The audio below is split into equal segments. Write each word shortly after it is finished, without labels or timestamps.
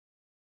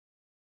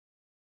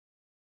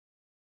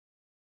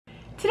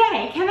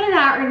Today, Kevin and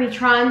I are going to be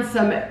trying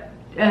some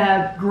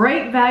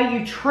great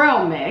value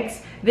trail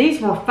mix. These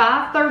were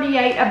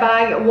 $5.38 a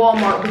bag at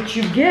Walmart, but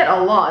you get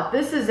a lot.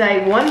 This is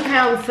a 1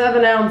 pound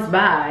 7 ounce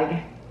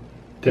bag.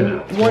 10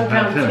 ounce. 1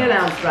 pound 10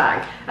 ounce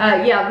bag.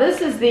 Yeah,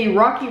 this is the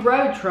Rocky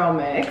Road trail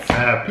mix.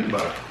 Peanut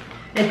butter.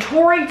 And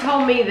Tori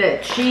told me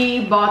that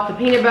she bought the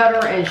peanut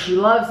butter and she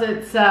loves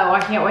it, so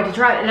I can't wait to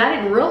try it. And I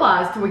didn't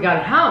realize till we got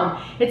it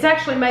home, it's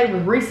actually made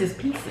with Reese's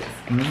Pieces.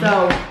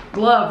 So,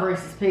 love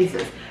Reese's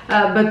Pieces.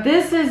 But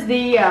this is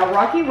the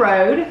Rocky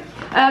Road.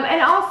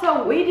 And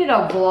also, we did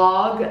a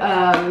vlog,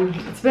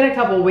 it's been a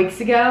couple of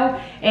weeks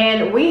ago,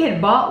 and we had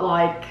bought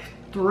like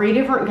 3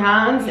 different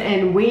kinds,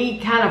 and we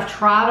kind of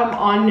tried them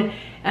on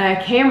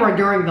camera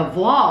during the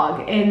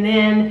vlog. And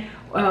then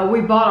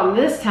we bought them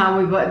this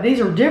time. These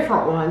are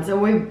different ones, and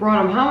we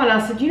brought them home, and I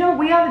said, you know,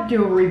 we ought to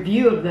do a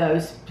review of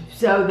those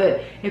so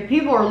that if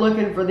people are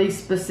looking for these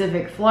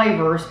specific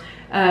flavors,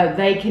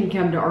 they can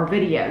come to our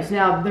videos.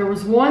 Now, there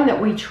was one that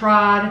we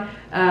tried,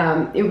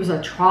 it was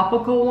a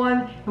tropical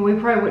one, and we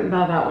probably wouldn't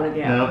buy that one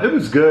again. No, it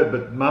was good,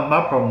 but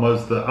my problem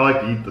was that I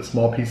like to eat the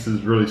small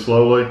pieces really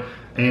slowly,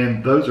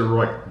 and those are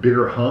like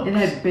bigger humps. It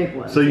had big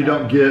ones. So you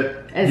don't get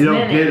as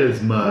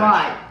much.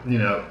 Right. You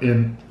know,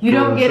 you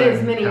don't get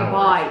as many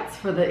bites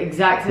for the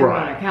exact same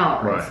amount of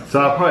calories. Right.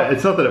 So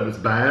it's not that it was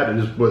bad. It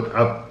just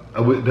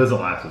it doesn't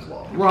last as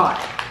long. Right.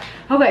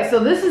 Okay. So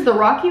this is the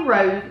Rocky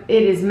Road.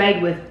 It is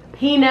made with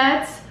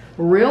peanuts,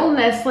 real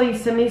Nestle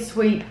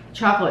Semi-Sweet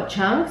Chocolate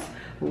Chunks,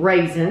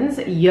 raisins,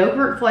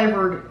 yogurt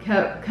flavored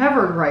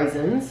covered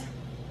raisins,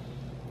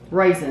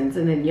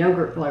 and then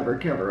yogurt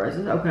flavored covered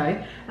raisins,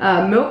 okay.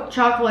 Milk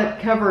chocolate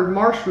covered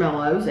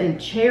marshmallows, and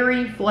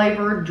cherry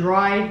flavored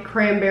dried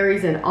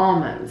cranberries and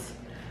almonds.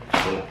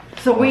 Cool.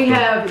 So we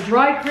have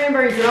dried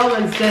cranberries and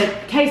almonds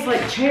that taste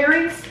like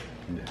cherries.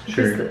 Yeah,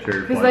 cherry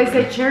because they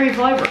say cherry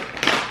flavor.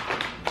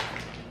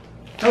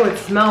 Oh, it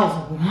smells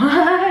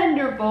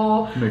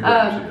wonderful.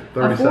 A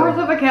fourth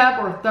of a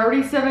cup, or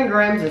 37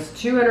 grams, is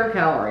 200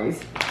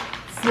 calories.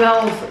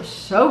 Smells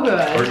so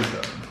good.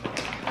 37.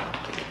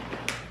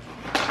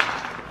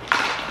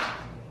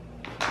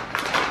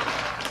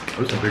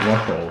 Those are big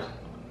marshmallows.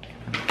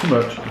 Too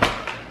much.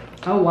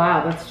 Oh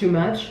wow, that's too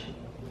much?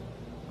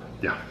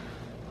 Yeah.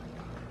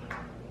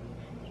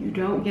 You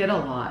don't get a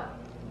lot.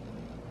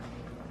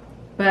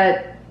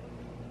 But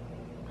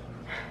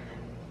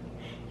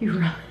you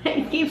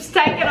really keeps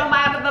taking them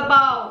out of the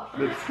bowl.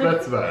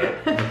 That's bad.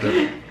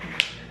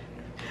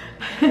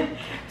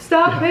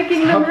 Stop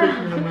picking them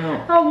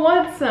out. I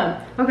want some.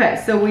 Okay,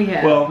 so we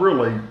have. Well,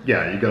 really,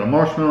 yeah, you got a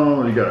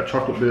marshmallow, you got a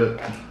chocolate bit,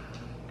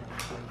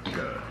 you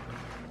got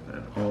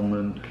an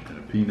almond and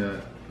a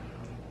peanut.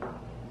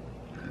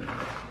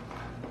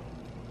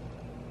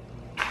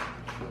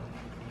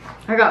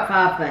 I got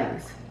 5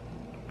 things.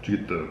 Did you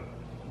get the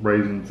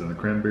raisins and the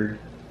cranberry?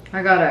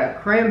 I got a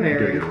cranberry. You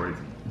gotta get a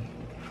raisin.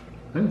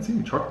 I didn't see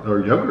any chocolate or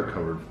yogurt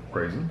covered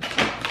raisins.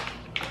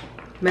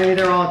 Maybe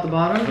they're all at the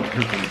bottom. Oh,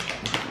 here's one.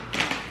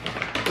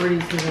 Where do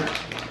you see that?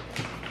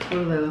 What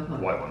do they look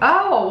like? White one.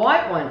 Oh, a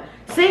white one.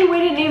 See, we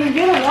didn't even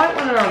get a white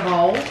one in our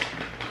bowl.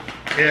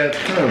 Yeah, it's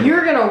kind of.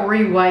 You're gonna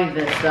reweigh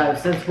this though,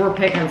 since we're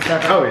picking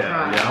stuff up. Oh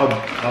yeah,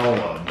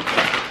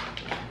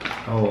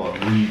 I'll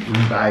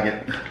rebag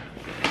it.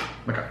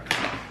 Okay,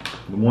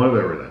 the one of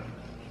everything.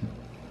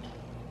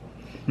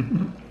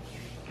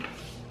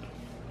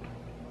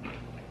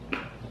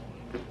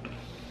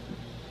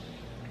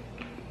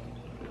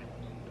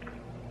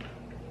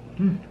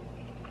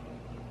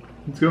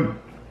 It's good.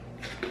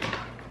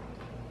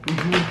 I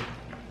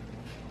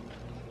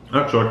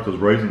actually like those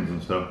raisins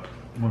and stuff.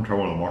 I'm gonna try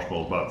one of the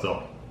marshmallows by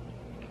itself.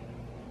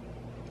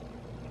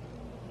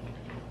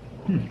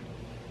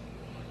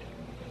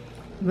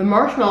 The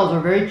marshmallows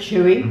are very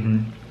chewy.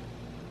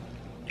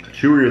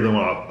 Chewier than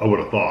what I would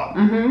have thought.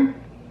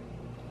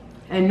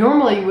 And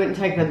normally you wouldn't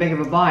take that big of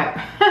a bite.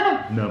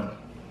 No.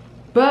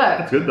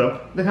 But it's good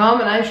though. The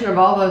combination of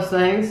all those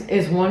things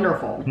is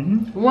wonderful.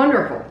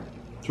 Wonderful.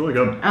 It's really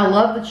good. I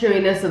love the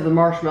chewiness of the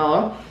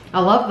marshmallow. I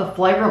love the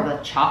flavor of the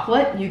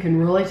chocolate. You can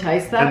really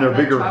taste that. And they're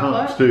bigger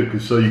humps too,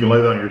 because so you can lay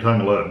that on your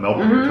tongue and let it melt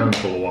on your tongue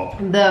for a while.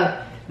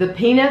 The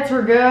peanuts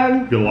are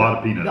good. You get a lot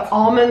of peanuts. The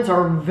almonds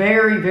are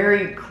very,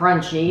 very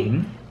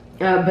crunchy,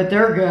 but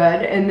they're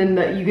good. And then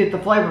you get the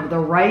flavor of the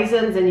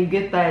raisins, and you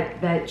get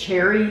that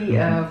cherry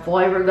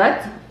flavor.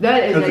 That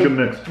is a good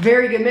mix.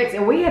 Very good mix.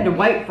 And we had to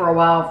wait for a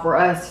while for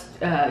us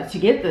to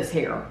get this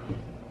here,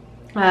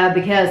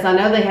 because I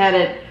know they had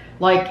it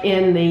like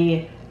in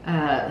the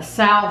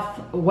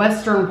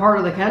southwestern part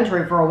of the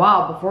country for a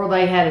while before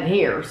they had it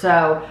here.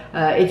 So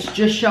it's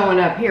just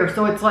showing up here.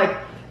 So it's like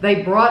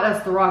they brought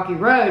us the Rocky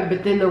Road,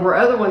 but then there were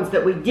other ones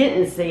that we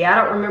didn't see. I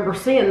don't remember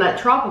seeing that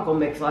tropical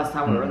mix last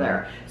time we were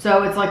there.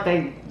 So it's like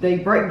they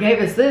gave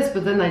us this,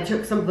 but then they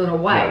took something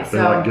away. Yeah,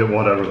 they like get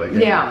whatever they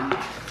get. Yeah,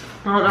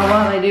 I don't know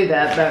why they do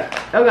that, but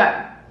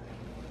okay.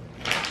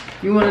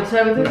 You want to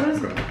say what this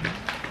is? Okay.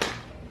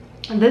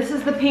 This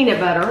is the peanut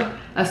butter,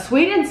 a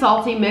sweet and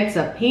salty mix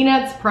of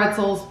peanuts,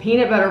 pretzels,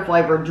 peanut butter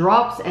flavored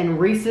drops, and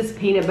Reese's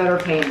peanut butter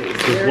candies.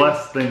 There's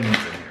less things in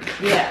here.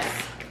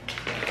 Yes.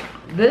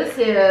 This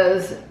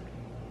is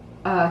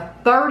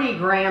 30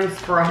 grams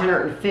for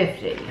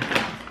 150.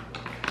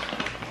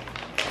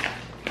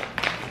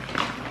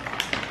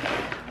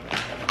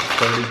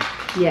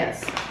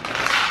 Yes.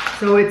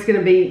 So it's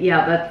gonna be,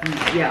 yeah,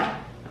 that's, yeah.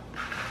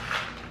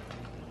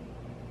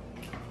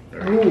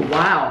 Ooh,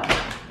 wow.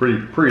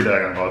 Pretty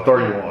daggone hot.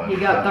 31. He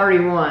got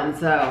 31,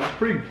 so.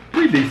 Pretty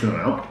decent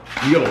amount.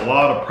 You got a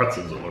lot of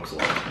pretzels, it looks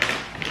like.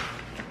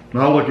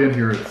 Now I look in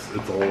here, it's a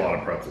whole lot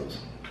of pretzels.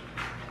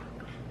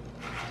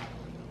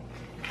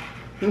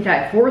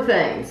 Okay, 4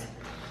 things.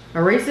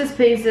 A Reese's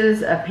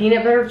Pieces, a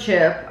peanut butter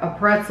chip, a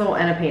pretzel,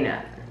 and a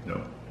peanut.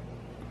 No.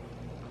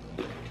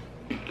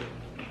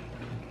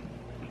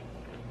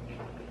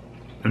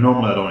 And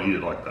normally I don't eat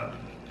it like that.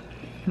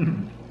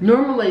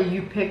 Normally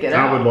you pick it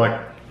out. I would like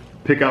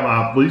pick out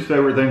my least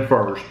favorite thing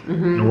first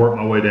and work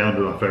my way down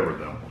to my favorite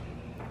thing.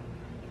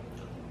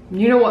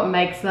 You know what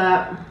makes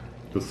that?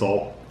 The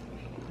salt.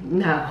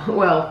 No,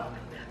 well,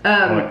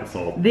 I like the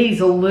salt.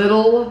 These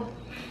little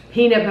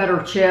peanut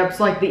butter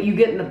chips, like that you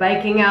get in the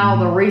baking aisle,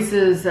 the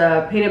Reese's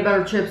peanut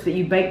butter chips that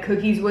you bake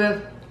cookies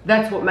with,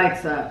 that's what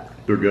makes that.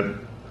 They're good.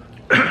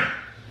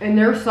 And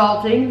they're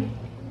salty,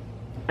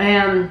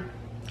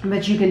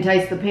 but you can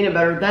taste the peanut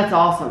butter. That's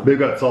awesome. They've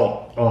got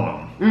salt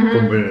on them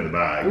from being in the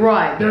bag.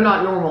 Right, they're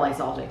not normally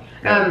salty.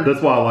 Yeah,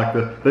 that's why I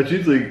like that's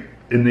usually,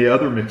 in the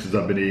other mixes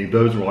I've been eating,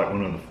 those were like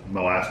one of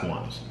my last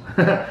ones.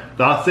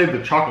 I saved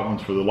the chocolate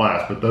ones for the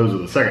last, but those are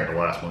the second to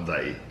last ones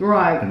I eat.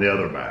 Right. In the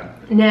other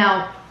bag.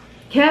 Now,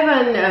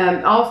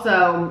 Kevin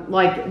also,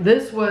 like,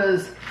 this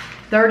was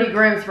 30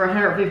 grams for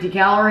 150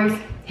 calories.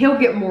 He'll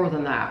get more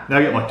than that. Now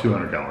I get like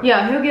 200 calories.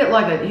 Yeah,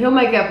 he'll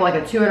make up like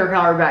a 200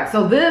 calorie bag.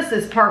 So this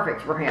is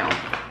perfect for him.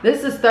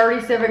 This is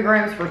 37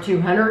 grams for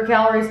 200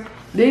 calories.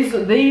 These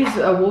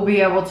we'll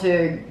be able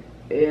to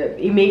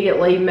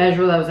immediately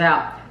measure those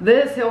out.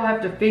 This he'll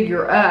have to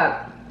figure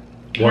up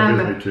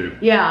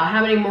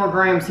how many more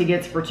grams he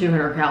gets for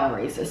 200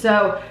 calories.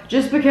 So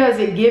just because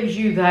it gives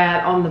you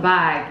that on the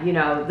bag, you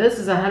know, this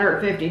is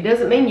 150,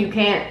 doesn't mean you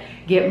can't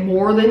get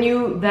more than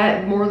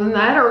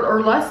that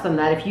or less than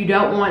that. If you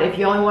only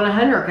want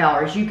 100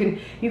 calories, you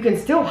can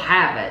still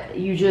have it.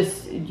 You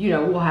just,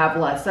 will have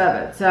less of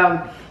it.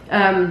 So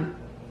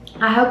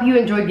I hope you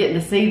enjoyed getting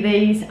to see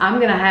these. I'm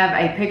gonna have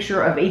a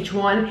picture of each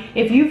one.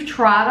 If you've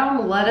tried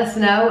them, let us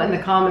know in the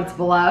comments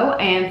below,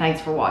 and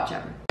thanks for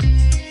watching.